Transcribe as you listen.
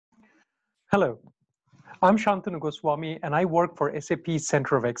Hello, I'm Shantanu Goswami and I work for SAP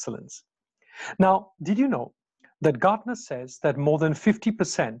Center of Excellence. Now, did you know that Gartner says that more than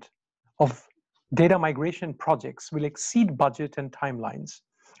 50% of data migration projects will exceed budget and timelines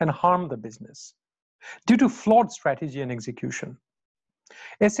and harm the business due to flawed strategy and execution?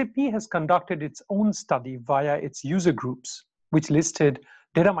 SAP has conducted its own study via its user groups, which listed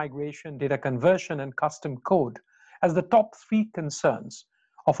data migration, data conversion, and custom code as the top 3 concerns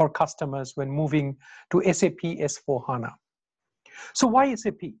of our customers when moving to SAP S/4HANA. So why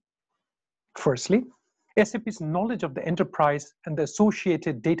SAP? Firstly, SAP's knowledge of the enterprise and the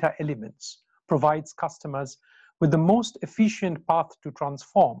associated data elements provides customers with the most efficient path to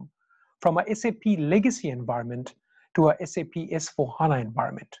transform from a SAP legacy environment to a SAP S/4HANA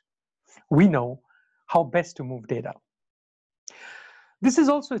environment. We know how best to move data. This is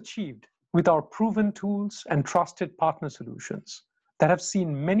also achieved with our proven tools and trusted partner solutions that have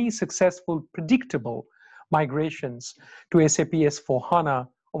seen many successful, predictable migrations to SAP S/4HANA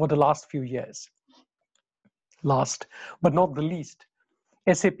over the last few years. Last but not the least,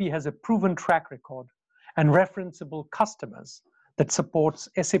 SAP has a proven track record and referenceable customers that supports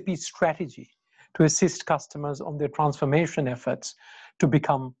SAP's strategy to assist customers on their transformation efforts to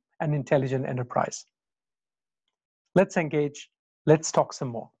become an intelligent enterprise. Let's engage. Let's talk some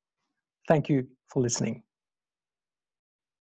more. Thank you for listening.